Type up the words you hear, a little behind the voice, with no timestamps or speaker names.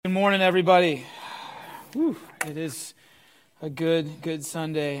Good morning, everybody. Whew, it is a good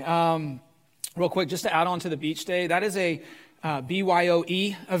Sunday. Real quick, just to add on to the beach day, that is a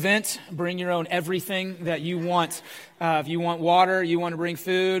BYOE event. Bring your own everything that you want. If you want water, you want to bring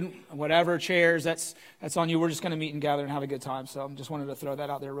food, whatever, chairs, that's on you. We're just going to meet and gather and have a good time. So I just wanted to throw that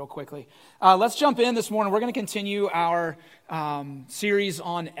out there real quickly. Let's jump in this morning. We're going to continue our series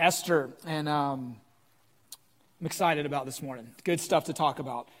on Esther. And I'm excited about this morning. Good stuff to talk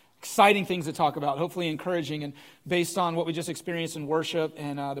about. Exciting things to talk about, hopefully encouraging. And based on what we just experienced in worship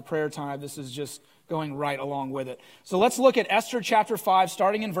and the prayer time, this is just going right along with it. So let's look at Esther chapter 5,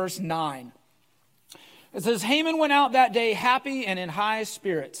 starting in verse 9. It says, Haman went out that day happy and in high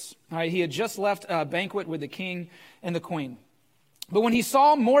spirits. All right, he had just left a banquet with the king and the queen. But when he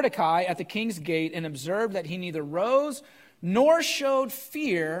saw Mordecai at the king's gate and observed that he neither rose nor showed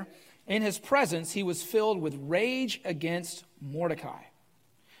fear in his presence, he was filled with rage against Mordecai.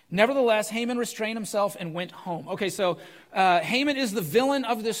 Nevertheless, Haman restrained himself and went home. Okay, so Haman is the villain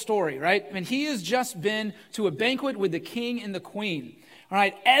of this story, right? And he has just been to a banquet with the king and the queen. All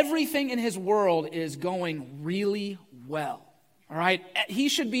right, everything in his world is going really well. All right, he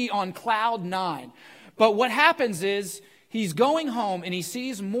should be on cloud 9. But what happens is he's going home and he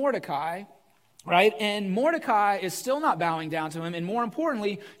sees Mordecai, right? And Mordecai is still not bowing down to him. And more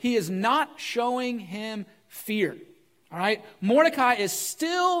importantly, he is not showing him fear. All right, Mordecai is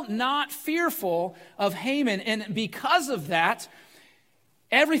still not fearful of Haman, and because of that,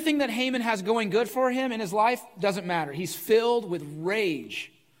 everything that Haman has going good for him in his life doesn't matter. He's filled with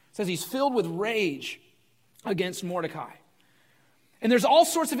rage. It says he's filled with rage against Mordecai. And there's all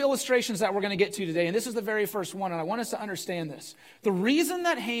sorts of illustrations that we're going to get to today, and this is the very first one, and I want us to understand this. The reason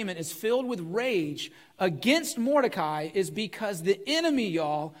that Haman is filled with rage against Mordecai is because the enemy,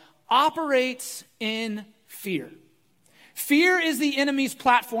 y'all, operates in fear. Fear is the enemy's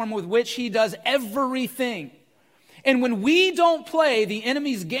platform with which he does everything. And when we don't play the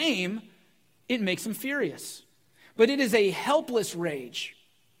enemy's game, it makes him furious. But it is a helpless rage,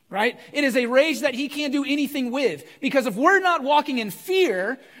 right? It is a rage that he can't do anything with. Because if we're not walking in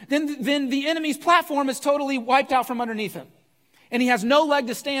fear, then the enemy's platform is totally wiped out from underneath him. And he has no leg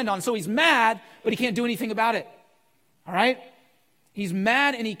to stand on. So he's mad, but he can't do anything about it. All right? He's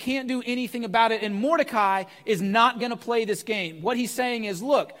mad and he can't do anything about it. And Mordecai is not going to play this game. What he's saying is,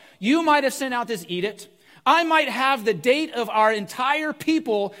 look, you might have sent out this edict. I might have the date of our entire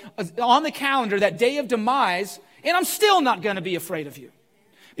people on the calendar, that day of demise, and I'm still not going to be afraid of you.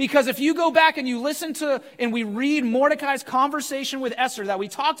 Because if you go back and you listen to and we read Mordecai's conversation with Esther that we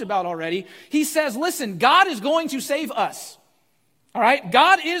talked about already, he says, listen, God is going to save us. All right?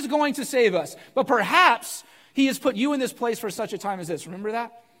 God is going to save us. But perhaps he has put you in this place for such a time as this. Remember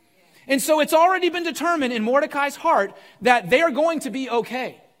that? And so it's already been determined in Mordecai's heart that they are going to be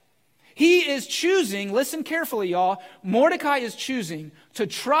okay. He is choosing, listen carefully, y'all, Mordecai is choosing to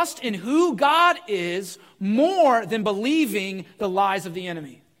trust in who God is more than believing the lies of the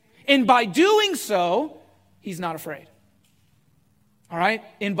enemy. And by doing so, he's not afraid. All right?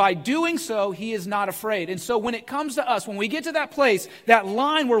 And by doing so, he is not afraid. And so when it comes to us, when we get to that place, that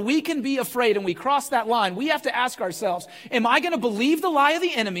line where we can be afraid and we cross that line, we have to ask ourselves, am I going to believe the lie of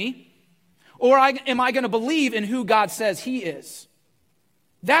the enemy, or am I going to believe in who God says he is?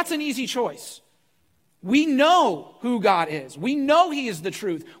 That's an easy choice. We know who God is. We know he is the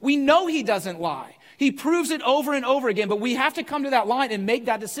truth. We know he doesn't lie. He proves it over and over again, but we have to come to that line and make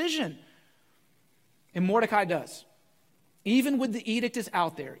that decision. And Mordecai does. Even when the edict is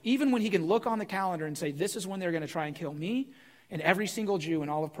out there, even when he can look on the calendar and say, this is when they're going to try and kill me and every single Jew in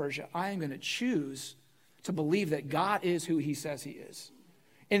all of Persia, I am going to choose to believe that God is who he says he is.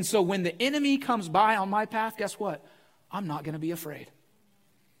 And so when the enemy comes by on my path, guess what? I'm not going to be afraid.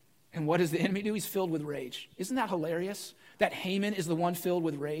 And what does the enemy do? He's filled with rage. Isn't that hilarious? That Haman is the one filled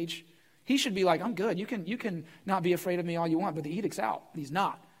with rage. He should be like, I'm good. You can not be afraid of me all you want, but the edict's out. He's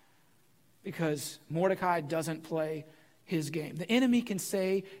not. Because Mordecai doesn't play his game. The enemy can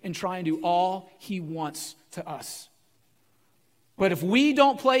say and try and do all he wants to us. But if we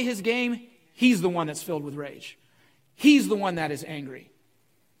don't play his game, he's the one that's filled with rage. He's the one that is angry.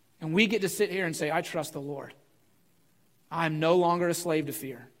 And we get to sit here and say, I trust the Lord. I'm no longer a slave to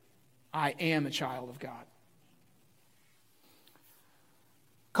fear. I am a child of God.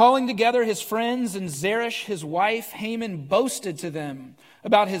 Calling together his friends and Zeresh, his wife, Haman boasted to them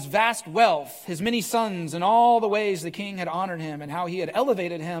about his vast wealth, his many sons, and all the ways the king had honored him and how he had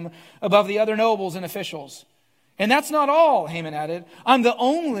elevated him above the other nobles and officials. And that's not all, Haman added. I'm the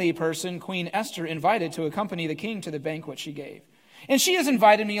only person Queen Esther invited to accompany the king to the banquet she gave. And she has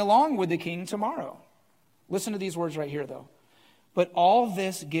invited me along with the king tomorrow. Listen to these words right here, though. But all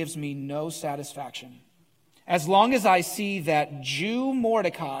this gives me no satisfaction, as long as I see that Jew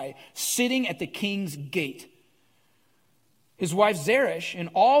Mordecai sitting at the king's gate. His wife Zeresh and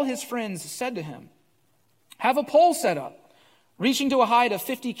all his friends said to him, have a pole set up, reaching to a height of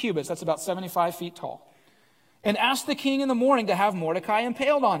 50 cubits, that's about 75 feet tall, and ask the king in the morning to have Mordecai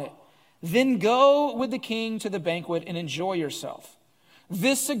impaled on it. Then go with the king to the banquet and enjoy yourself.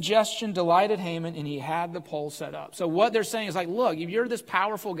 This suggestion delighted Haman, and he had the pole set up. So what they're saying is like, look, if you're this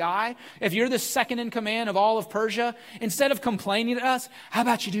powerful guy, if you're the second in command of all of Persia, instead of complaining to us, how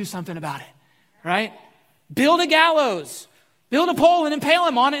about you do something about it, right? Build a gallows, build a pole and impale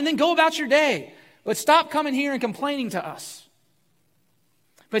him on it, and then go about your day. But stop coming here and complaining to us.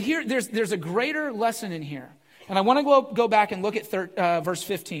 But here, there's a greater lesson in here. And I want to go back and look at verse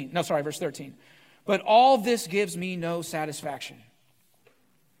 13. But all this gives me no satisfaction.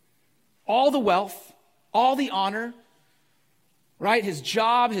 All the wealth, all the honor, right? His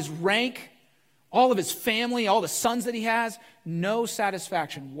job, his rank, all of his family, all the sons that he has, no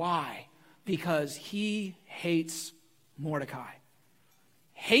satisfaction. Why? Because he hates Mordecai.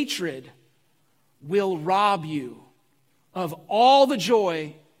 Hatred will rob you of all the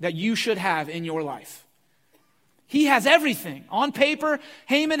joy that you should have in your life. He has everything. On paper,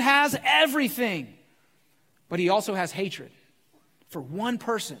 Haman has everything. But he also has hatred for one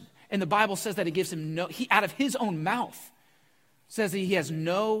person. And the Bible says that it gives him out of his own mouth, says that he has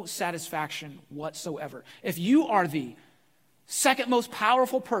no satisfaction whatsoever. If you are the second most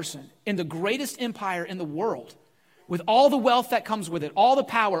powerful person in the greatest empire in the world, with all the wealth that comes with it, all the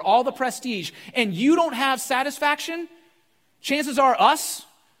power, all the prestige, and you don't have satisfaction, chances are us,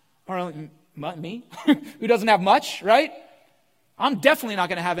 or me, who doesn't have much, right? I'm definitely not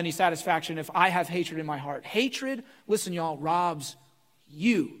going to have any satisfaction if I have hatred in my heart. Hatred, listen, y'all, robs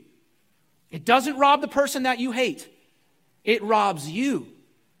you. It doesn't rob the person that you hate. It robs you.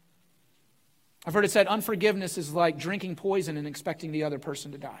 I've heard it said theunforgiveness is like drinking poison and expecting the other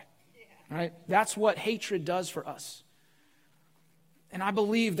person to die. Right? That's what hatred does for us. And I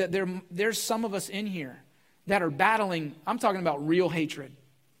believe that there's some of us in here that are battling, I'm talking about real hatred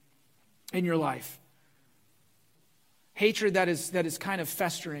in your life. Hatred that is kind of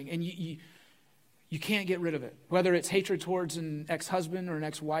festering, and you can't get rid of it. Whether it's hatred towards an ex-husband or an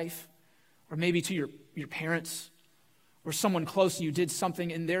ex-wife, or maybe to your parents, or someone close to you did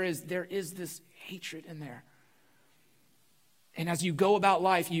something, and there is this hatred in there. And as you go about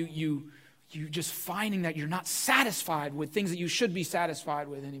life, you just finding that you're not satisfied with things that you should be satisfied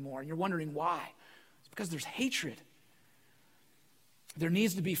with anymore. And you're wondering why. It's because there's hatred. There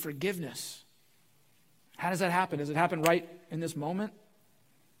needs to be forgiveness. How does that happen? Does it happen right in this moment?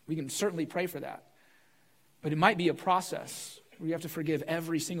 We can certainly pray for that. But it might be a process where you have to forgive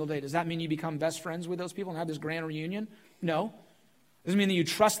every single day. Does that mean you become best friends with those people and have this grand reunion? No. Does it mean that you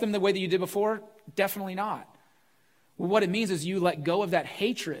trust them the way that you did before? Definitely not. Well, what it means is you let go of that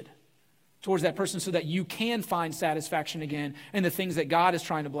hatred towards that person so that you can find satisfaction again in the things that God is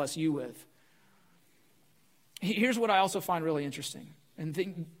trying to bless you with. Here's what I also find really interesting, and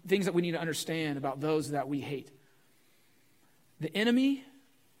things that we need to understand about those that we hate. The enemy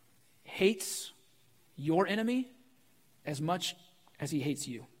hates your enemy as much as he hates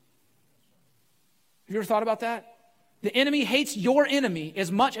you. Have you ever thought about that? The enemy hates your enemy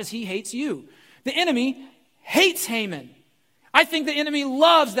as much as he hates you. The enemy hates Haman. I think the enemy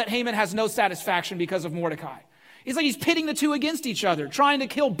loves that Haman has no satisfaction because of Mordecai. It's like he's pitting the two against each other, trying to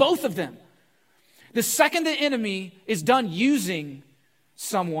kill both of them. The second the enemy is done using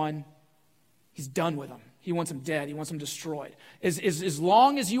someone, he's done with them. He wants them dead. He wants them destroyed. As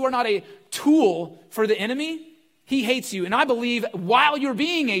long as you are not a tool for the enemy, he hates you. And I believe while you're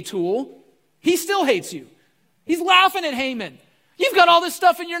being a tool, he still hates you. He's laughing at Haman. You've got all this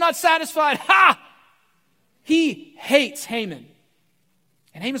stuff and you're not satisfied. Ha! He hates Haman.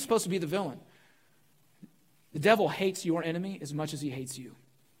 And Haman's supposed to be the villain. The devil hates your enemy as much as he hates you.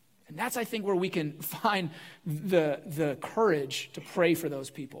 And that's, I think, where we can find the courage to pray for those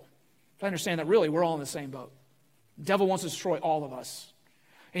people. To understand that really we're all in the same boat. The devil wants to destroy all of us.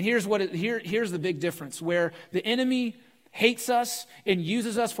 And here's the big difference. Where the enemy hates us and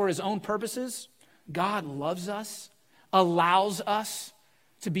uses us for his own purposes, God loves us, allows us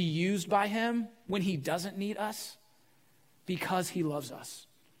to be used by him when he doesn't need us because he loves us.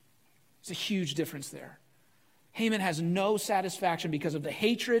 It's a huge difference there. Haman has no satisfaction because of the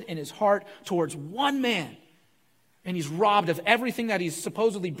hatred in his heart towards one man. And he's robbed of everything that he's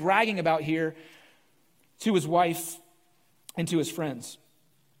supposedly bragging about here to his wife and to his friends.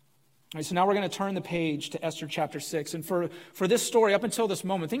 All right, so now we're going to turn the page to Esther chapter 6. And for this story, up until this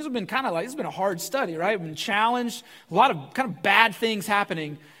moment, things have been kind of like, it's been a hard study, right? We've been challenged, a lot of kind of bad things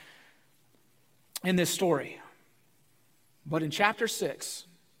happening in this story. But in chapter 6,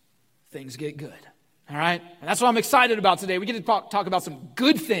 things get good, all right? And that's what I'm excited about today. We get to talk about some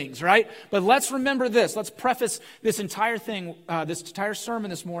good things, right? But let's remember this. Let's preface this entire thing, this entire sermon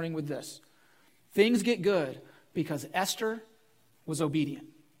this morning with this. Things get good because Esther was obedient.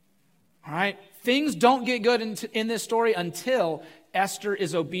 All right? Things don't get good in this story until Esther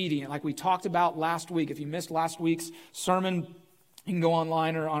is obedient, like we talked about last week. If you missed last week's sermon, you can go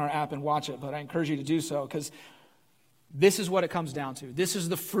online or on our app and watch it, but I encourage you to do so because this is what it comes down to. This is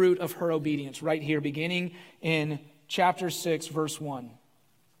the fruit of her obedience right here, beginning in chapter 6, verse 1.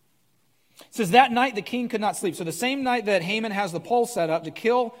 It says, that night the king could not sleep. So the same night that Haman has the pole set up to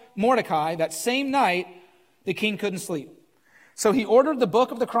kill Mordecai, that same night the king couldn't sleep. So he ordered the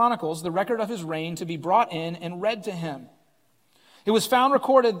book of the Chronicles, the record of his reign, to be brought in and read to him. It was found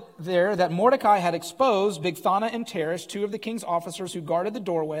recorded there that Mordecai had exposed Bigthana and Teresh, two of the king's officers who guarded the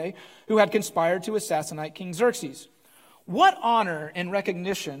doorway, who had conspired to assassinate King Xerxes. What honor and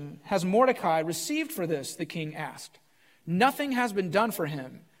recognition has Mordecai received for this? The king asked. Nothing has been done for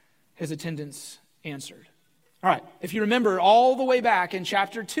him, his attendants answered. All right, if you remember all the way back in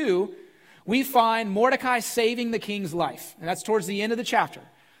chapter 2, we find Mordecai saving the king's life. And that's towards the end of the chapter.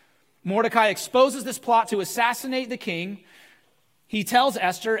 Mordecai exposes this plot to assassinate the king. He tells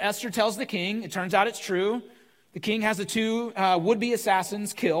Esther. Esther tells the king. It turns out it's true. The king has the two would-be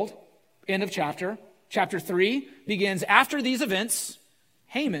assassins killed. End of chapter. Chapter 3 begins after these events.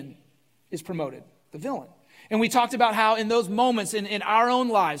 Haman is promoted, the villain. And we talked about how in those moments in our own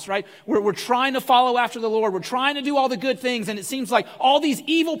lives, right, we're trying to follow after the Lord. We're trying to do all the good things, and it seems like all these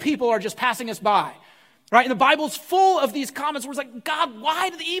evil people are just passing us by, right? And the Bible's full of these comments where it's like, God, why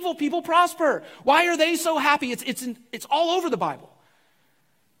do the evil people prosper? Why are they so happy? It's all over the Bible.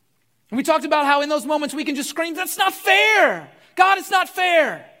 And we talked about how in those moments we can just scream, that's not fair. God, it's not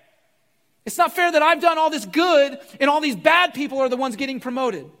fair. It's not fair that I've done all this good and all these bad people are the ones getting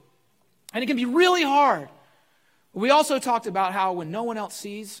promoted. And it can be really hard. We also talked about how when no one else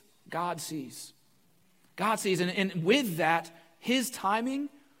sees, God sees. God sees. And with that, his timing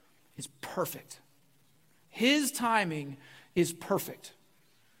is perfect. His timing is perfect.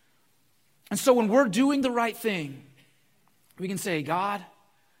 And so when we're doing the right thing, we can say, God,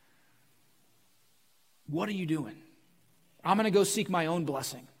 what are you doing? I'm going to go seek my own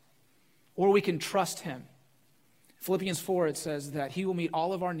blessing. Or we can trust him. Philippians 4, it says that he will meet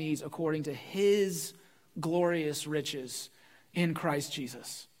all of our needs according to his glorious riches in Christ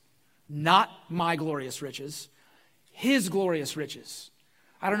Jesus. Not my glorious riches, his glorious riches.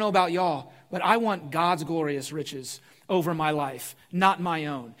 I don't know about y'all, but I want God's glorious riches over my life, not my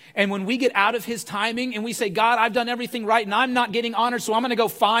own. And when we get out of his timing and we say, God, I've done everything right and I'm not getting honored, so I'm going to go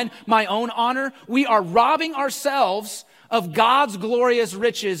find my own honor, we are robbing ourselves of God's glorious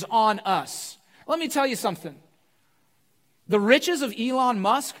riches on us. Let me tell you something. The riches of Elon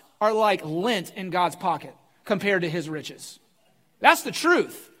Musk are like lint in God's pocket compared to his riches. That's the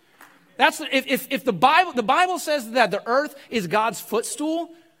truth. If the Bible says that the earth is God's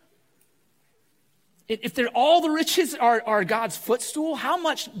footstool, if all the riches are God's footstool, how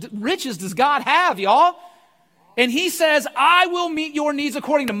much riches does God have, y'all? And he says, I will meet your needs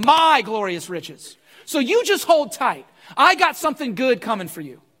according to my glorious riches. So you just hold tight. I got something good coming for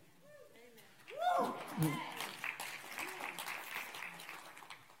you.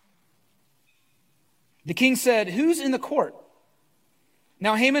 The king said, who's in the court?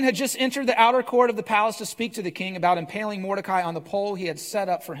 Now Haman had just entered the outer court of the palace to speak to the king about impaling Mordecai on the pole he had set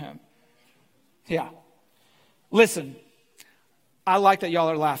up for him. Yeah. Listen, I like that y'all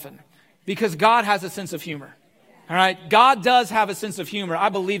are laughing because God has a sense of humor. All right? God does have a sense of humor. I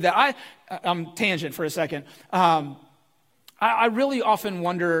believe that. I'm tangent for a second. I really often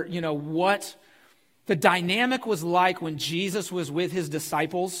wonder, what the dynamic was like when Jesus was with his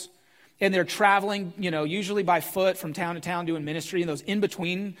disciples and they're traveling, usually by foot from town to town doing ministry, and those in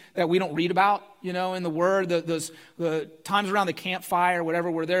between that we don't read about, in the Word, the times around the campfire,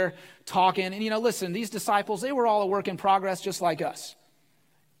 whatever, where they're talking. And, listen, these disciples, they were all a work in progress just like us.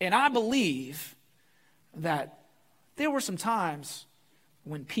 And I believe that there were some times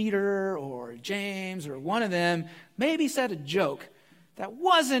when Peter or James or one of them maybe said a joke that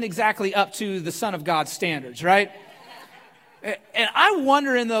wasn't exactly up to the Son of God's standards, right? And I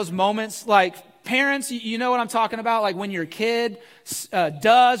wonder in those moments, like parents, you know what I'm talking about? Like when your kid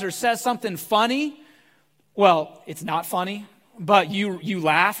does or says something funny. Well, it's not funny, but you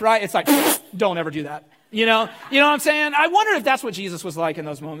laugh, right? It's like, don't ever do that. You know what I'm saying? I wonder if that's what Jesus was like in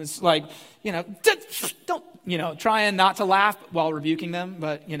those moments. Like, don't, trying not to laugh while rebuking them.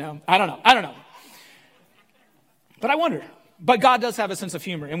 But, I don't know. But I wonder. But God does have a sense of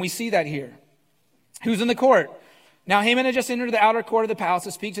humor. And we see that here. Who's in the court? Now Haman had just entered the outer court of the palace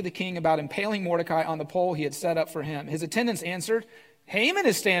to speak to the king about impaling Mordecai on the pole he had set up for him. His attendants answered, Haman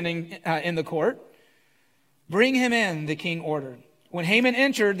is standing in the court. Bring him in, the king ordered. When Haman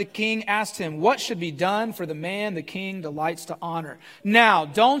entered, the king asked him, what should be done for the man the king delights to honor? Now,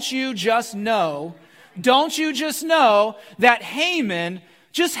 don't you just know that Haman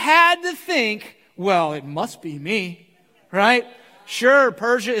just had to think, well, it must be me, right? Sure,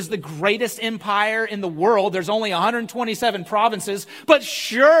 Persia is the greatest empire in the world. There's only 127 provinces, but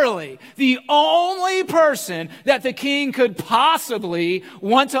surely the only person that the king could possibly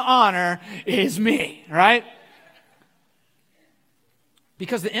want to honor is me, right?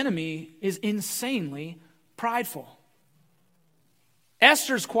 Because the enemy is insanely prideful.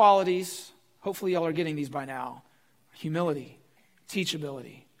 Esther's qualities, hopefully y'all are getting these by now, humility,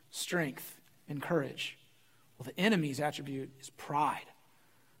 teachability, strength, and courage. Well, the enemy's attribute is pride,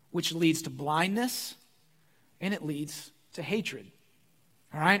 which leads to blindness, and it leads to hatred.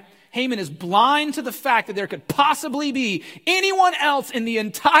 All right? Haman is blind to the fact that there could possibly be anyone else in the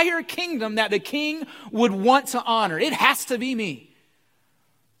entire kingdom that the king would want to honor. It has to be me.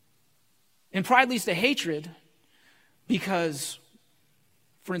 And pride leads to hatred because,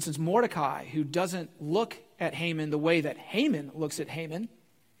 for instance, Mordecai, who doesn't look at Haman the way that Haman looks at Haman,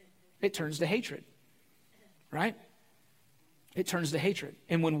 it turns to hatred, right? It turns to hatred.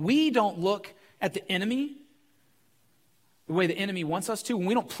 And when we don't look at the enemy the way the enemy wants us to, when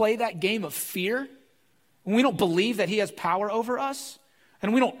we don't play that game of fear, when we don't believe that he has power over us,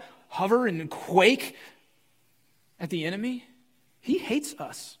 and we don't hover and quake at the enemy, he hates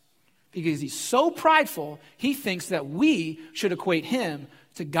us. Because he's so prideful, he thinks that we should equate him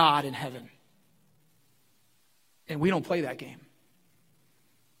to God in heaven. And we don't play that game.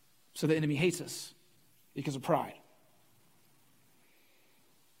 So the enemy hates us because of pride.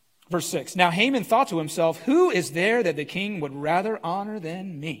 Verse 6, now Haman thought to himself, who is there that the king would rather honor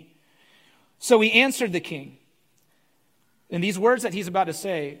than me? So he answered the king. And these words that he's about to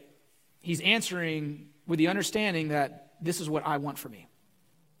say, he's answering with the understanding that this is what I want for me.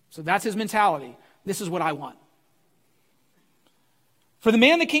 So that's his mentality. This is what I want. For the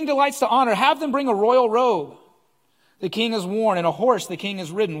man the king delights to honor, have them bring a royal robe the king has worn, and a horse the king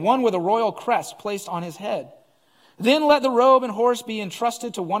has ridden, one with a royal crest placed on his head. Then let the robe and horse be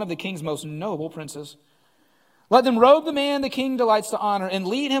entrusted to one of the king's most noble princes. Let them robe the man the king delights to honor and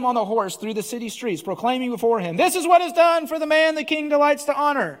lead him on the horse through the city streets, proclaiming before him, this is what is done for the man the king delights to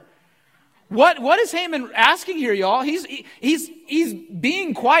honor. What is Haman asking here, y'all? He's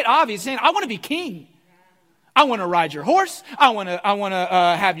being quite obvious, saying, I want to be king. I want to ride your horse. I want to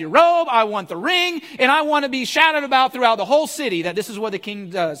have your robe. I want the ring. And I want to be shouted about throughout the whole city that this is what the king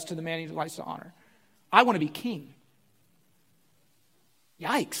does to the man he delights to honor. I want to be king.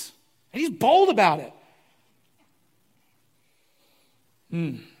 Yikes. And he's bold about it.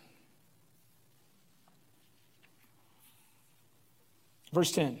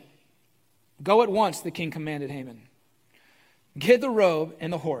 Verse 10. Go at once, the king commanded Haman. Get the robe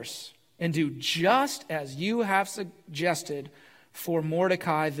and the horse, and do just as you have suggested for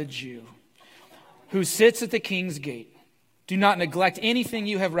Mordecai the Jew, who sits at the king's gate. Do not neglect anything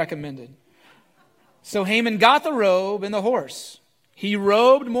you have recommended. So Haman got the robe and the horse. He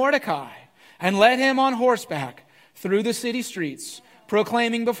robed Mordecai and led him on horseback through the city streets,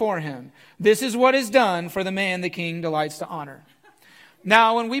 proclaiming before him, this is what is done for the man the king delights to honor.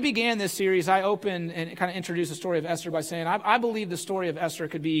 Now, when we began this series, I opened and kind of introduced the story of Esther by saying, I believe the story of Esther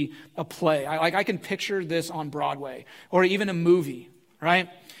could be a play. I can picture this on Broadway or even a movie, right?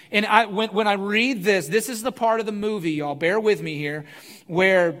 And when I read this is the part of the movie, y'all, bear with me here,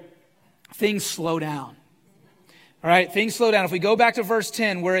 where things slow down. All right, things slow down. If we go back to verse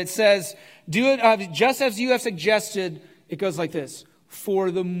 10, where it says, do it just as you have suggested, it goes like this.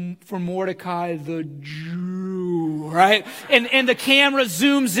 For Mordecai the Jew, right? And the camera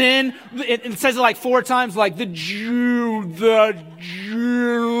zooms in. It says it like 4 times, like the Jew, the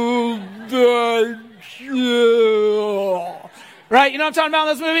Jew, the Jew. Right? You know what I'm talking about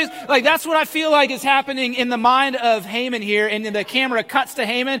in those movies? Like that's what I feel like is happening in the mind of Haman here. And then the camera cuts to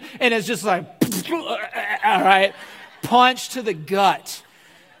Haman and it's just like, all right, punch to the gut.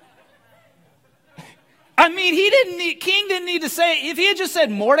 I mean, king didn't need to say, if he had just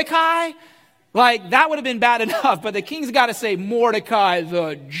said Mordecai, like that would have been bad enough, but the king's got to say Mordecai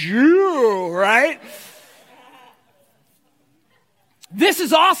the Jew, right? This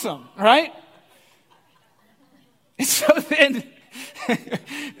is awesome, right?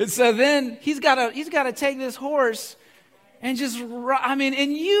 so then he's got to take this horse and just,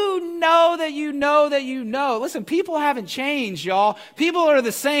 and you know that you know that you know. Listen, people haven't changed, y'all. People are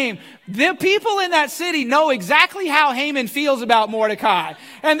the same. The people in that city know exactly how Haman feels about Mordecai.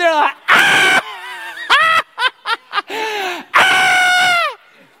 And they're like, ah! Ah!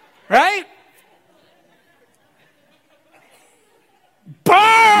 Right?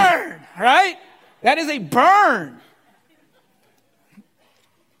 Burn! Right? That is a burn.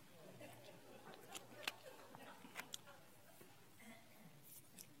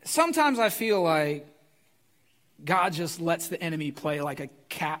 Sometimes I feel like God just lets the enemy play like a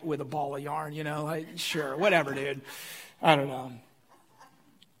cat with a ball of yarn, like, sure, whatever, dude. I don't know.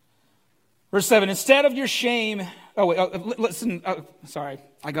 Verse 7, instead of your shame, listen, sorry,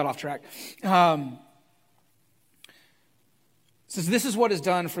 I got off track. It says, this is what is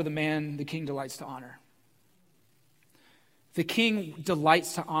done for the man the king delights to honor. The king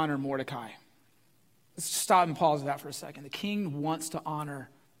delights to honor Mordecai. Let's stop and pause that for a second. The king wants to honor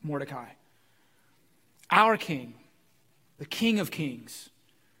Mordecai. Our king, the King of Kings,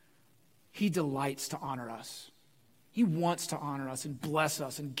 he delights to honor us. He wants to honor us and bless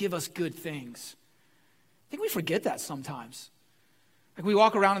us and give us good things. I think we forget that sometimes. Like we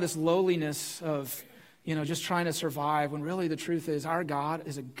walk around in this lowliness of, just trying to survive, when really the truth is our God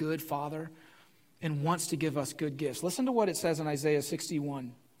is a good Father and wants to give us good gifts. Listen to what it says in Isaiah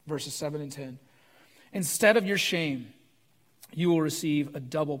 61, verses 7 and 10. Instead of your shame, you will receive a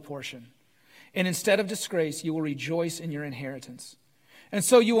double portion. And instead of disgrace, you will rejoice in your inheritance. And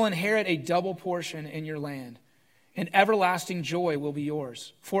so you will inherit a double portion in your land, and everlasting joy will be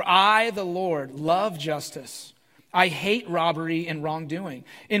yours. For I, the Lord, love justice. I hate robbery and wrongdoing.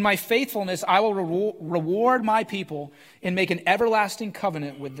 In my faithfulness, I will reward my people and make an everlasting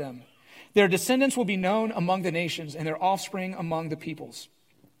covenant with them. Their descendants will be known among the nations, and their offspring among the peoples.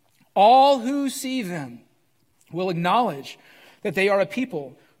 All who see them will acknowledge that they are a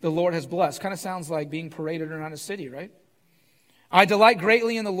people the Lord has blessed. Kind of sounds like being paraded around a city, right? I delight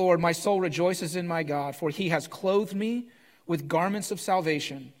greatly in the Lord. My soul rejoices in my God, for he has clothed me with garments of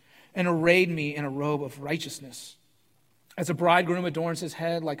salvation and arrayed me in a robe of righteousness. As a bridegroom adorns his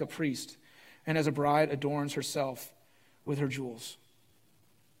head like a priest, and as a bride adorns herself with her jewels.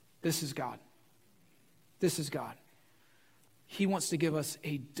 This is God. This is God. He wants to give us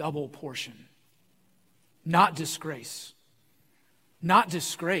a double portion, not disgrace. Not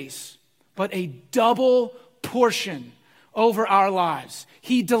disgrace, but a double portion over our lives.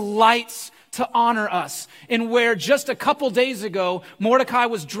 He delights to honor us. And where just a couple days ago, Mordecai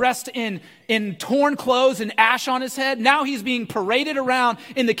was dressed in torn clothes and ash on his head, now he's being paraded around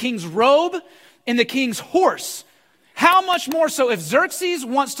in the king's robe, in the king's horse. How much more so if Xerxes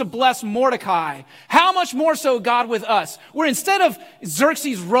wants to bless Mordecai, how much more so God with us? Where instead of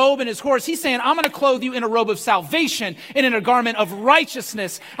Xerxes' robe and his horse, he's saying, I'm going to clothe you in a robe of salvation and in a garment of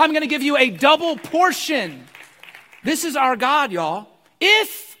righteousness. I'm going to give you a double portion. This is our God, y'all.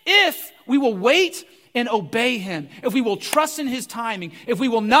 If we will wait and obey him, if we will trust in his timing, if we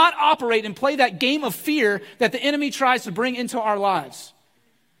will not operate and play that game of fear that the enemy tries to bring into our lives.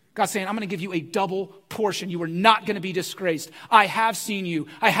 God's saying, I'm going to give you a double portion. You are not going to be disgraced. I have seen you.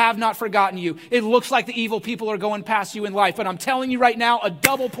 I have not forgotten you. It looks like the evil people are going past you in life, but I'm telling you right now, a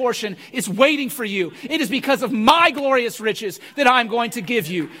double portion is waiting for you. It is because of my glorious riches that I'm going to give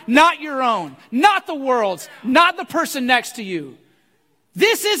you. Not your own, not the world's, not the person next to you.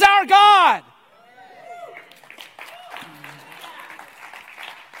 This is our God.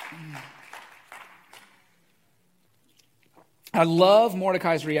 I love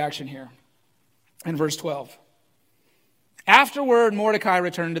Mordecai's reaction here in verse 12. Afterward, Mordecai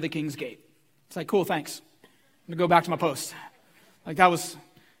returned to the king's gate. It's like, cool, thanks. I'm going to go back to my post.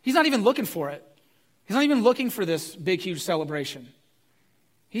 He's not even looking for it. He's not even looking for this big, huge celebration.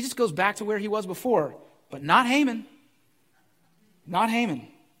 He just goes back to where he was before, but not Haman. Not Haman.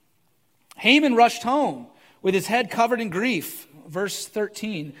 Haman rushed home with his head covered in grief. Verse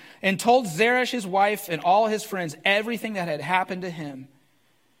 13, and told Zeresh, his wife, and all his friends everything that had happened to him.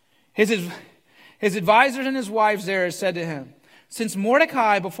 His advisors and his wife Zeresh said to him, since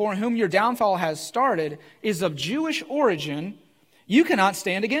Mordecai, before whom your downfall has started, is of Jewish origin, you cannot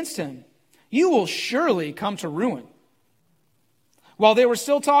stand against him. You will surely come to ruin. While they were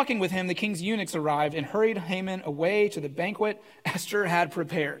still talking with him, the king's eunuchs arrived and hurried Haman away to the banquet Esther had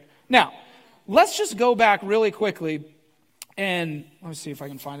prepared. Now, let's just go back really quickly. And let me see if I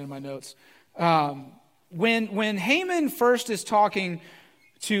can find it in my notes. When Haman first is talking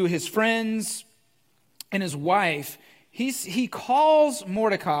to his friends and his wife, he calls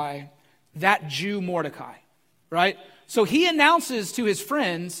Mordecai that Jew Mordecai. right? So he announces to his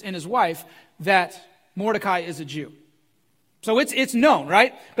friends and his wife that Mordecai is a Jew. So it's known,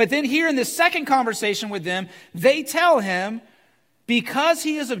 right? But then here in this second conversation with them, they tell him, because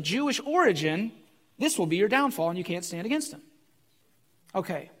he is of Jewish origin, this will be your downfall and you can't stand against him.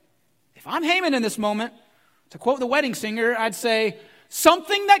 Okay, if I'm Haman in this moment, to quote the wedding singer, I'd say,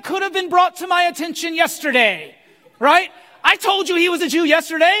 something that could have been brought to my attention yesterday, right? I told you he was a Jew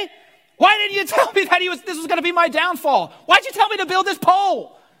yesterday. Why didn't you tell me that this was going to be my downfall? Why'd you tell me to build this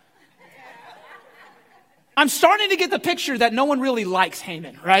pole? I'm starting to get the picture that no one really likes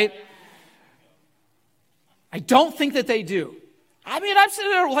Haman, right? I don't think that they do. I mean, I'm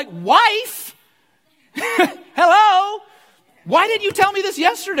sitting there like, wife? Hello? Why didn't you tell me this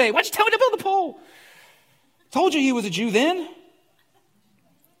yesterday? Why'd you tell me to build the pole? Told you he was a Jew then.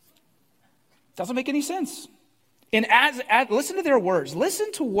 Doesn't make any sense. And listen to their words.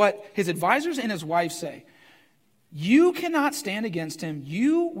 Listen to what his advisors and his wife say. You cannot stand against him.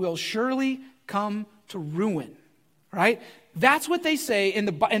 You will surely come to ruin. Right? That's what they say. And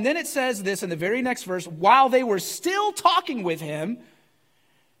then it says this in the very next verse. While they were still talking with him,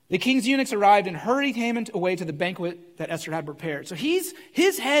 the king's eunuchs arrived and hurried Haman away to the banquet that Esther had prepared. So his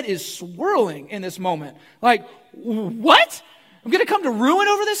head is swirling in this moment. Like, what? I'm going to come to ruin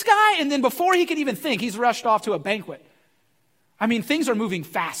over this guy? And then before he can even think, he's rushed off to a banquet. I mean, things are moving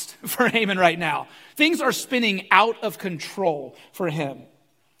fast for Haman right now. Things are spinning out of control for him.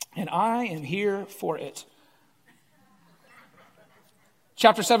 And I am here for it.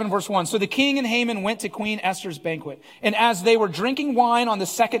 Chapter 7, verse 1. So the king and Haman went to Queen Esther's banquet. And as they were drinking wine on the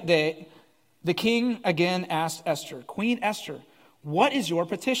second day, the king again asked Esther, Queen Esther, what is your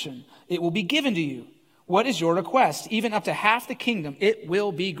petition? It will be given to you. What is your request? Even up to half the kingdom, it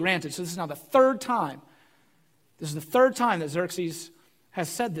will be granted. So this is now the third time. This is the third time that Xerxes has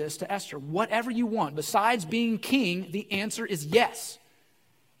said this to Esther. Whatever you want, besides being king, the answer is yes.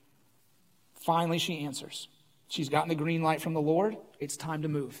 Finally, she answers. She's gotten the green light from the Lord. It's time to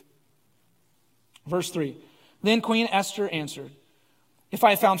move. Verse 3. Then Queen Esther answered, if I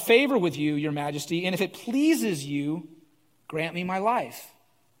have found favor with you, your majesty, and if it pleases you, grant me my life.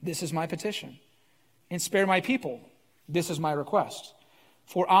 This is my petition. And spare my people. This is my request.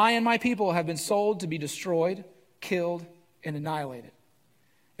 For I and my people have been sold to be destroyed, killed, and annihilated.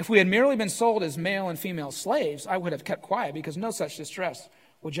 If we had merely been sold as male and female slaves, I would have kept quiet because no such distress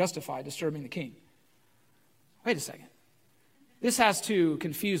would justify disturbing the king. Wait a second. This has to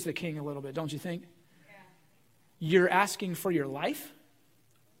confuse the king a little bit, don't you think? Yeah. You're asking for your life?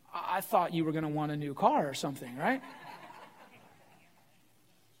 I thought you were going to want a new car or something, right?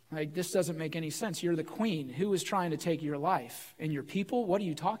 Like, this doesn't make any sense. You're the queen. Who is trying to take your life? And your people? What are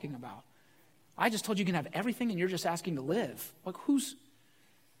you talking about? I just told you can have everything and you're just asking to live. Like,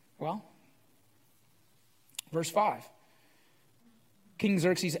 well, verse 5. King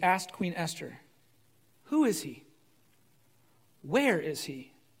Xerxes asked Queen Esther, who is he? Where is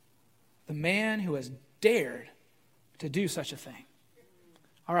he? The man who has dared to do such a thing.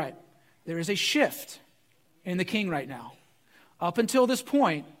 All right, there is a shift in the king right now. Up until this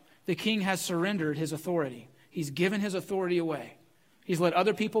point, the king has surrendered his authority. He's given his authority away. He's let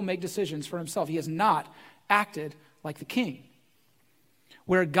other people make decisions for himself. He has not acted like the king.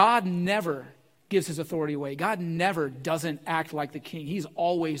 Where God never gives his authority away. God never doesn't act like the king. He's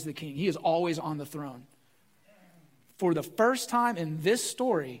always the king. He is always on the throne. For the first time in this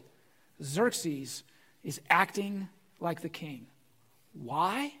story, Xerxes is acting like the king.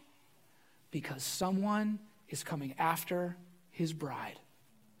 Why? Because someone is coming after his bride.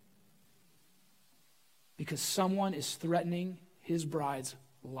 Because someone is threatening his bride's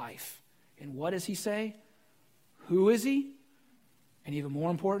life. And what does he say? Who is he? And even more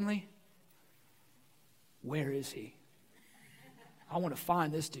importantly, where is he? I want to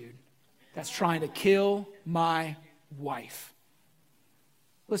find this dude that's trying to kill my wife.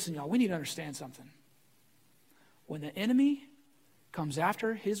 Listen, y'all, we need to understand something. When the enemy comes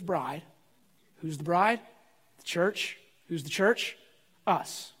after his bride, who's the bride? The church. Who's the church?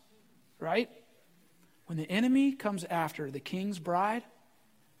 Us. Right? When the enemy comes after the king's bride,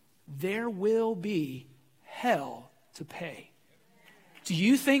 there will be hell to pay. Do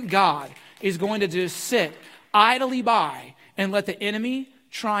you think God is going to just sit idly by and let the enemy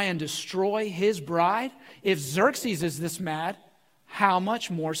try and destroy his bride? If Xerxes is this mad, how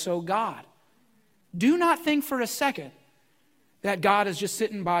much more so God? Do not think for a second that God is just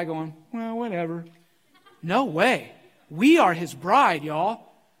sitting by going, well, whatever. No way. We are his bride, y'all.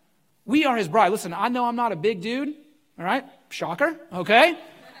 We are his bride. Listen, I know I'm not a big dude. All right? Shocker. Okay?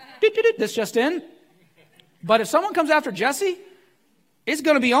 This just in. But if someone comes after Jesse, it's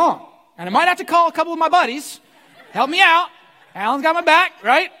going to be on. And I might have to call a couple of my buddies. Help me out. Alan's got my back,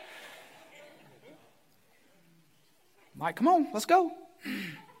 right? Mike, come on, let's go.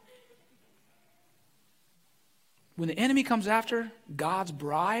 When the enemy comes after God's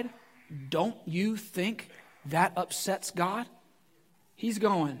bride, don't you think that upsets God? He's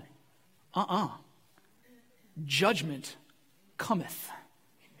going, Judgment cometh.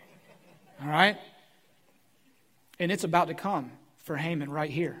 All right? And it's about to come for Haman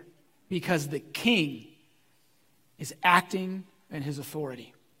right here because the king is acting in his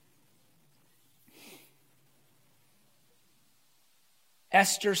authority.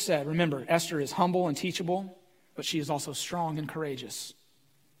 Esther said, remember, Esther is humble and teachable, but she is also strong and courageous.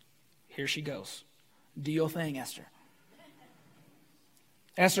 Here she goes. Do your thing, Esther.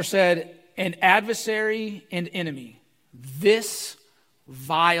 Esther said, an adversary and enemy, this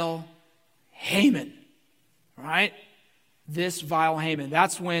vile Haman. Right? This vile Haman.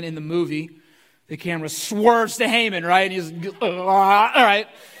 That's when in the movie, the camera swerves to Haman, right? And he's, all right.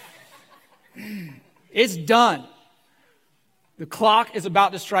 It's done. The clock is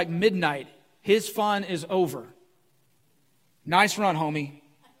about to strike midnight. His fun is over. Nice run, homie.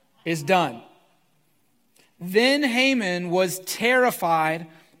 It's done. Then Haman was terrified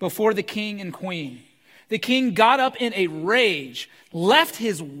before the king and queen. The king got up in a rage, left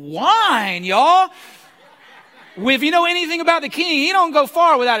his wine, y'all. If you know anything about the king, he don't go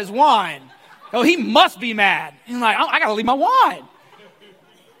far without his wine. Oh, he must be mad. He's like, I got to leave my wine.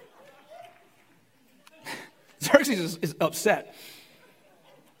 Xerxes is upset.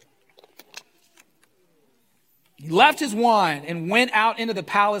 He left his wine and went out into the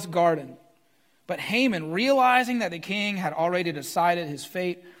palace garden. But Haman, realizing that the king had already decided his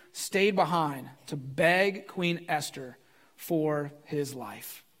fate, stayed behind to beg Queen Esther for his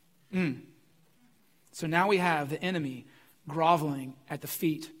life. So now we have the enemy groveling at the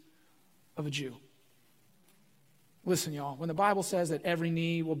feet of a Jew. Listen, y'all, when the Bible says that every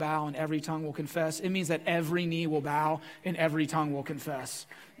knee will bow and every tongue will confess, it means that every knee will bow and every tongue will confess.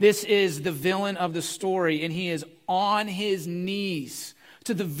 This is the villain of the story, and he is on his knees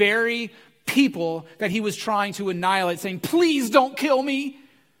to the very people that he was trying to annihilate, saying, please don't kill me.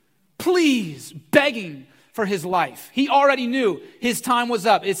 Please, begging for his life. He already knew his time was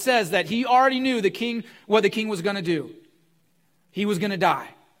up. It says that he already knew what the king was going to do. He was going to die.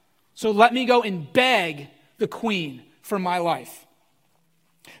 So let me go and beg the queen for my life.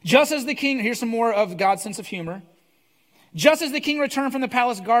 Just as the king, here's some more of God's sense of humor. Just as the king returned from the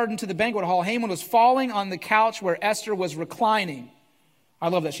palace garden to the banquet hall, Haman was falling on the couch where Esther was reclining. I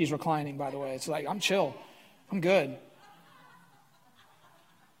love that she's reclining, by the way. It's like, I'm chill. I'm good.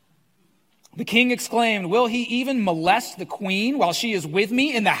 The king exclaimed, will he even molest the queen while she is with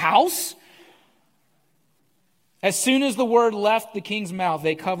me in the house? As soon as the word left the king's mouth,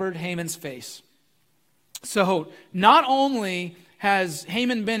 they covered Haman's face. So not only has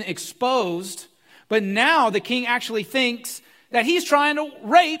Haman been exposed, but now the king actually thinks that he's trying to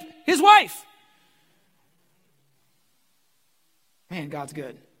rape his wife. Man, God's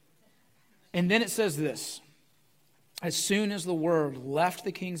good. And then it says this. As soon as the word left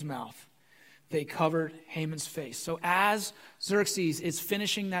the king's mouth, they covered Haman's face. So as Xerxes is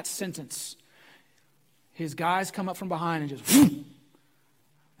finishing that sentence, his guys come up from behind and just,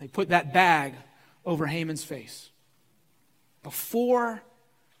 they put that bag over Haman's face. Before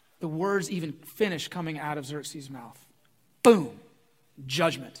the words even finish coming out of Xerxes' mouth, boom,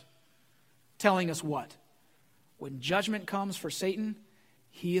 judgment. Telling us what? When judgment comes for Satan,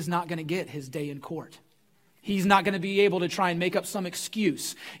 he is not going to get his day in court. He's not going to be able to try and make up some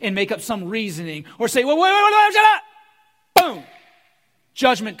excuse and make up some reasoning or say, well, wait, shut up. Boom.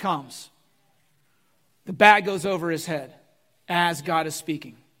 Judgment comes. The bag goes over his head as God is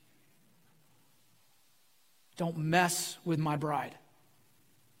speaking. Don't mess with my bride.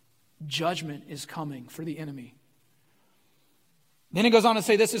 Judgment is coming for the enemy. Then it goes on to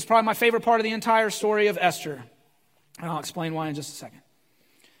say, this is probably my favorite part of the entire story of Esther. And I'll explain why in just a second.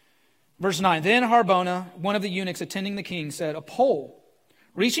 Verse 9, then Harbona, one of the eunuchs attending the king, said, a pole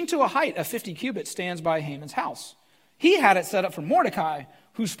reaching to a height of 50 cubits stands by Haman's house. He had it set up for Mordecai,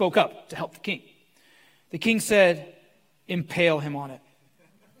 who spoke up to help the king. The king said, impale him on it.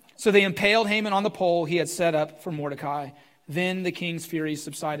 So they impaled Haman on the pole he had set up for Mordecai. Then the king's fury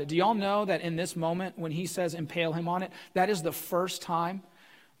subsided. Do y'all know that in this moment, when he says impale him on it, that is the first time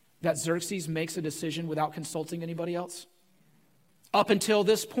that Xerxes makes a decision without consulting anybody else? Up until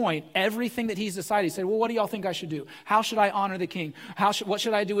this point, everything that he's decided, he said, well, what do y'all think I should do? How should I honor the king? What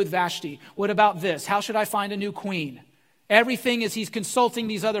should I do with Vashti? What about this? How should I find a new queen? Everything is he's consulting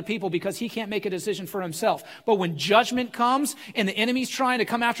these other people because he can't make a decision for himself. But when judgment comes and the enemy's trying to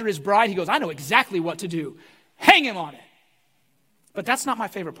come after his bride, he goes, I know exactly what to do. hang him on it. But that's not my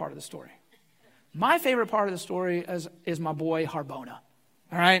favorite part of the story. My favorite part of the story is my boy Harbona,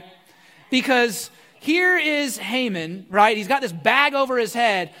 all right? Because here is Haman, right? He's got this bag over his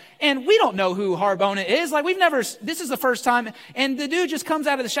head, and we don't know who Harbona is. Like, this is the first time, and the dude just comes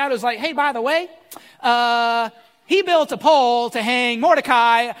out of the shadows like, hey, by the way, he built a pole to hang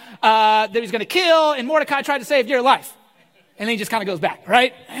Mordecai that he was going to kill, and Mordecai tried to save your life. And then he just kind of goes back,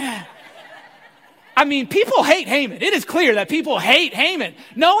 right? I mean, people hate Haman. It is clear that people hate Haman.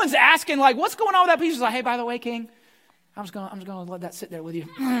 No one's asking, like, what's going on with that piece? He's like, hey, by the way, King, I'm just going to let that sit there with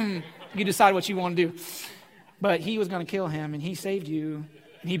you. You decide what you want to do. But he was going to kill him, and he saved you,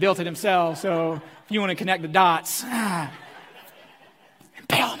 and he built it himself. So if you want to connect the dots,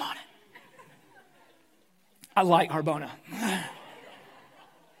 impale him on it. I like Harbona.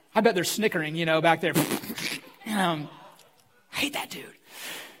 I bet they're snickering, back there. I hate that dude.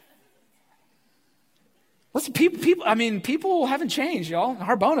 Listen, people haven't changed, y'all.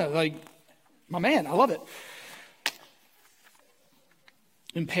 Harbona, like, my man, I love it.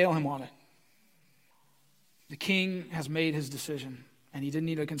 Impale him on it. The king has made his decision, and he didn't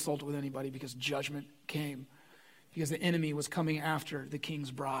need to consult with anybody because judgment came, because the enemy was coming after the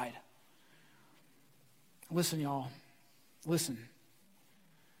king's bride. Listen, y'all. Listen.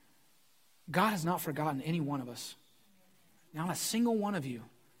 God has not forgotten any one of us. Not a single one of you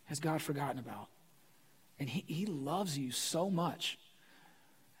has God forgotten about. And he loves you so much.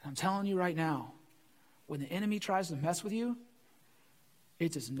 And I'm telling you right now, when the enemy tries to mess with you,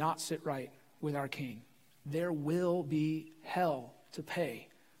 it does not sit right with our King. There will be hell to pay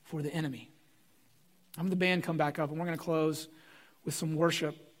for the enemy. I'm the band come back up, and we're going to close with some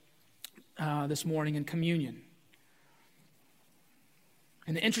worship this morning in communion.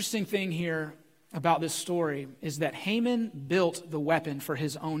 And the interesting thing here about this story is that Haman built the weapon for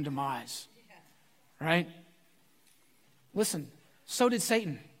his own demise. Right? Listen, so did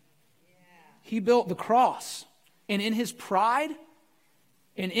Satan. He built the cross. And in his pride,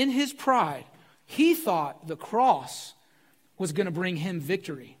 he thought the cross was going to bring him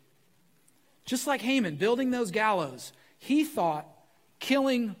victory. Just like Haman building those gallows, he thought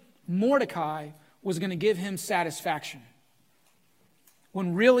killing Mordecai was going to give him satisfaction.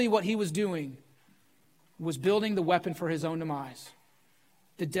 When really what he was doing was building the weapon for his own demise.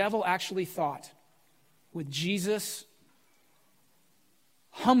 The devil actually thought, with Jesus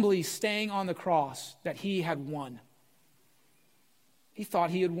humbly staying on the cross, that he had won. He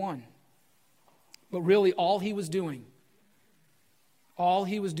thought he had won. But really all he was doing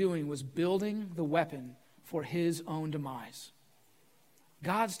was building the weapon for his own demise.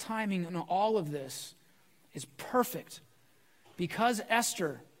 God's timing in all of this is perfect. Because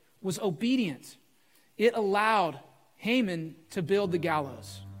Esther was obedient, it allowed Haman to build the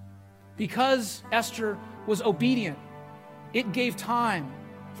gallows. Because Esther was obedient, it gave time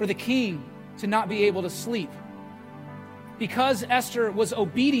for the king to not be able to sleep. Because Esther was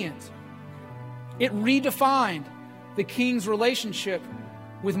obedient, it redefined the king's relationship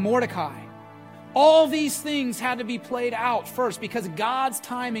with Mordecai. All these things had to be played out first because God's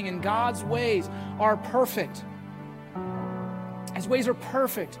timing and God's ways are perfect. His ways are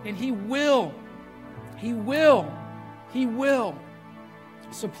perfect, and He will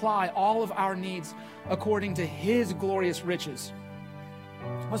supply all of our needs according to His glorious riches.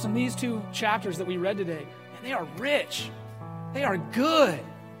 Listen, these two chapters that we read today, man, they are rich. They are good.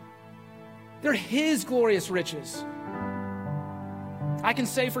 They're His glorious riches. I can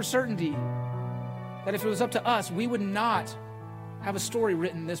say for certainty that if it was up to us, we would not have a story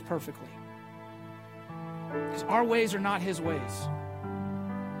written this perfectly. Because our ways are not His ways.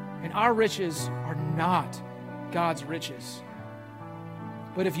 And our riches are not God's riches.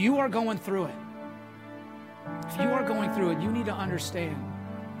 But if you are going through it, you need to understand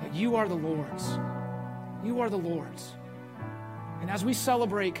that you are the Lord's. You are the Lord's. And as we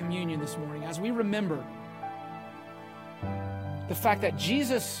celebrate communion this morning, as we remember the fact that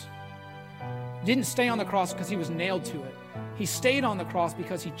Jesus didn't stay on the cross because He was nailed to it. He stayed on the cross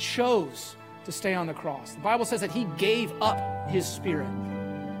because He chose to stay on the cross. The Bible says that He gave up His Spirit.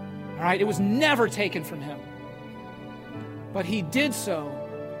 All right? It was never taken from Him. But He did so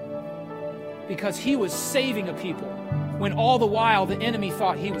because He was saving a people when all the while the enemy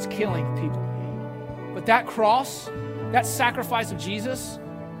thought He was killing people. But that cross, that sacrifice of Jesus,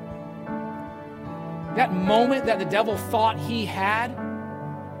 that moment that the devil thought he had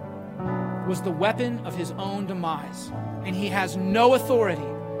was the weapon of his own demise. And he has no authority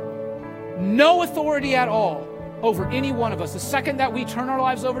at all over any one of us. The second that we turn our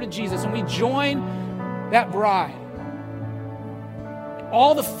lives over to Jesus and we join that bride,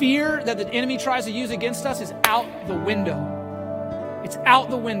 All the fear that the enemy tries to use against us is out the window. It's out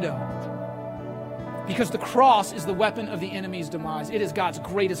the window. Because the cross is the weapon of the enemy's demise. It is God's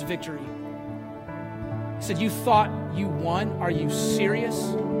greatest victory. He said, you thought you won? Are you serious?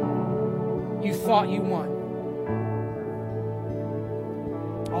 You thought you won.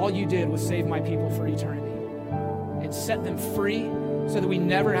 All you did was save my people for eternity and set them free so that we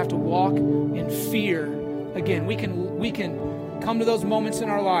never have to walk in fear again. We can come to those moments in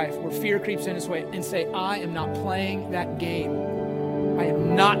our life where fear creeps in its way and say, I am not playing that game. I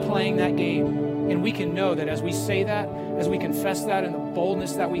am not playing that game. And we can know that as we say that, as we confess that in the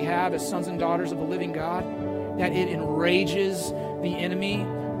boldness that we have as sons and daughters of the living God, that it enrages the enemy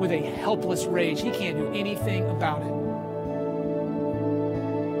with a helpless rage. He can't do anything about it.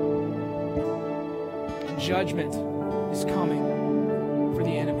 Judgment is coming for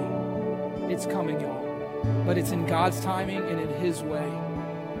the enemy. It's coming, y'all. But it's in God's timing and in His way.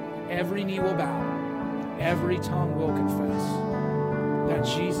 Every knee will bow. Every tongue will confess that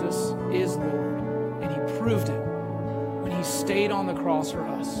Jesus is Lord. And He proved it when He stayed on the cross for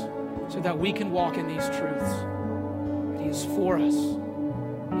us so that we can walk in these truths. That He is for us.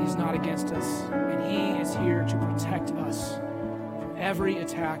 He is not against us. And He is here to protect us from every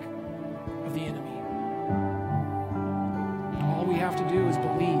attack of the enemy. All we have to do is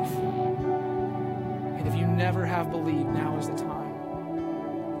believe. And if you never have believed, now is the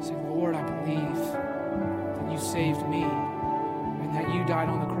time. Say, Lord, I believe that you saved me and that you died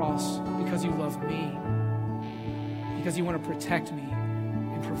on the cross because you love me, because you want to protect me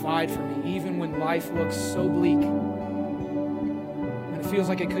and provide for me, even when life looks so bleak, when it feels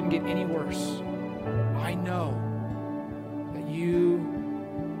like it couldn't get any worse. I know that you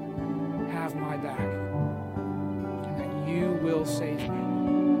have my back and that you will save me.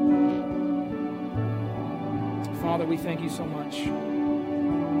 Father, we thank you so much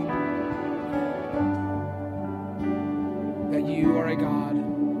that you are a God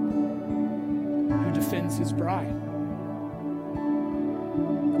who defends His bride.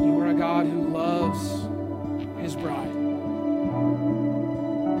 You are a God who loves His bride.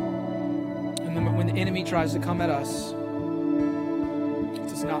 And then when the enemy tries to come at us, it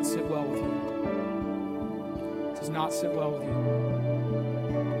does not sit well with you. It does not sit well with you.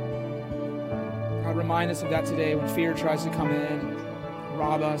 God, remind us of that today when fear tries to come in,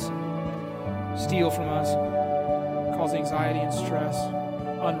 rob us, steal from us, cause anxiety and stress,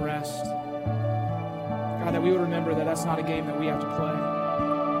 unrest. God, that we would remember that that's not a game that we have to play.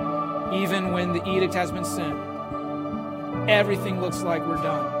 Even when the edict has been sent, everything looks like we're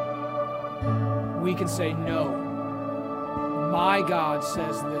done, we can say, no, my God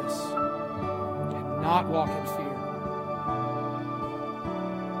says this, and not walk in fear.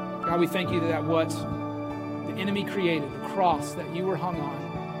 God, we thank you that what the enemy created, the cross that you were hung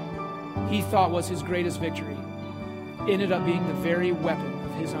on, he thought was his greatest victory, ended up being the very weapon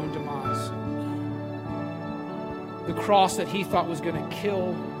of his own demise. The cross that he thought was going to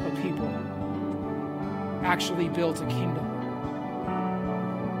kill a people actually built a kingdom.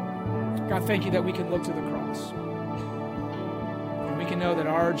 God, thank you that we can look to the cross and we can know that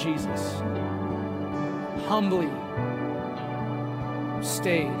our Jesus humbly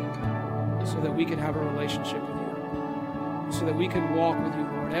stayed so that we could have a relationship with you, so that we could walk with you,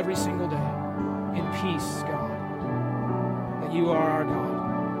 Lord, every single day in peace, God, that you are our God.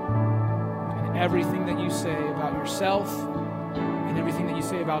 And everything that you say about yourself and everything that you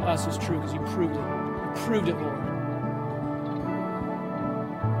say about us is true because you proved it. You proved it, Lord.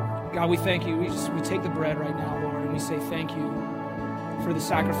 God, we thank you. We take the bread right now, Lord, and we say thank you for the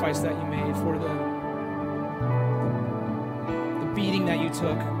sacrifice that you made, for the beating that you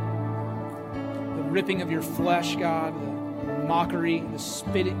took, the ripping of your flesh, God, the mockery, the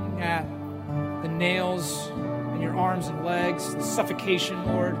spitting at, the nails in your arms and legs, the suffocation,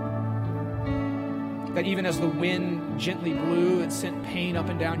 Lord, that even as the wind gently blew, it sent pain up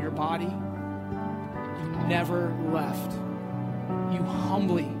and down your body. You never left. You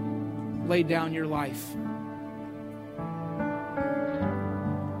humbly laid down your life.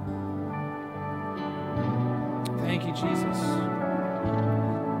 Thank you, Jesus,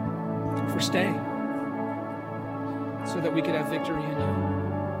 for staying so that we could have victory in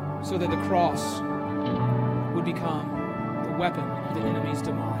you, so that the cross would become the weapon of the enemy's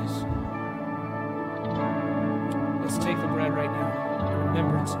demise. Let's take the bread right now in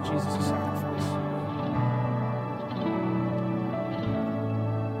remembrance of Jesus' sacrifice.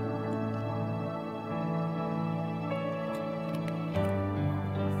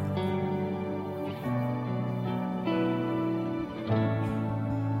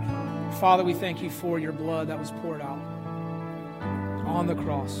 Father, we thank you for your blood that was poured out on the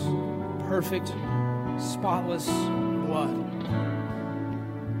cross. Perfect, spotless blood.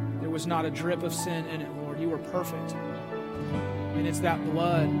 There was not a drip of sin in it, Lord. You were perfect. And it's that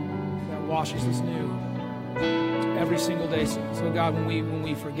blood that washes us new every single day. So God, when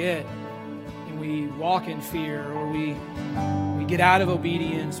we forget and we walk in fear, or we get out of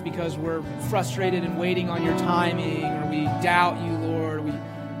obedience because we're frustrated and waiting on your timing, or we doubt you, Lord,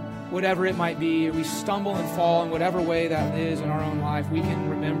 whatever it might be, or we stumble and fall in whatever way that is in our own life, we can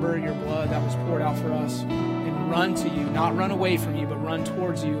remember your blood that was poured out for us and run to you, not run away from you, but run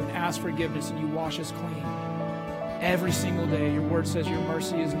towards you and ask forgiveness, and you wash us clean every single day. Your word says your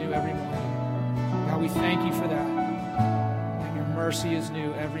mercy is new every morning. God, we thank you for that. And your mercy is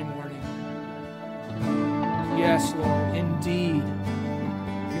new every morning. Yes, Lord, indeed,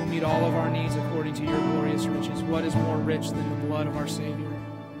 you'll meet all of our needs according to your glorious riches. What is more rich than the blood of our Savior?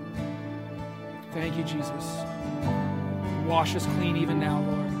 Thank you, Jesus. Wash us clean even now,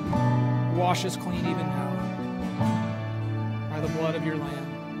 Lord. Wash us clean even now by the blood of your Lamb.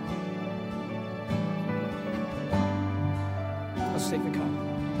 Let's take the cup.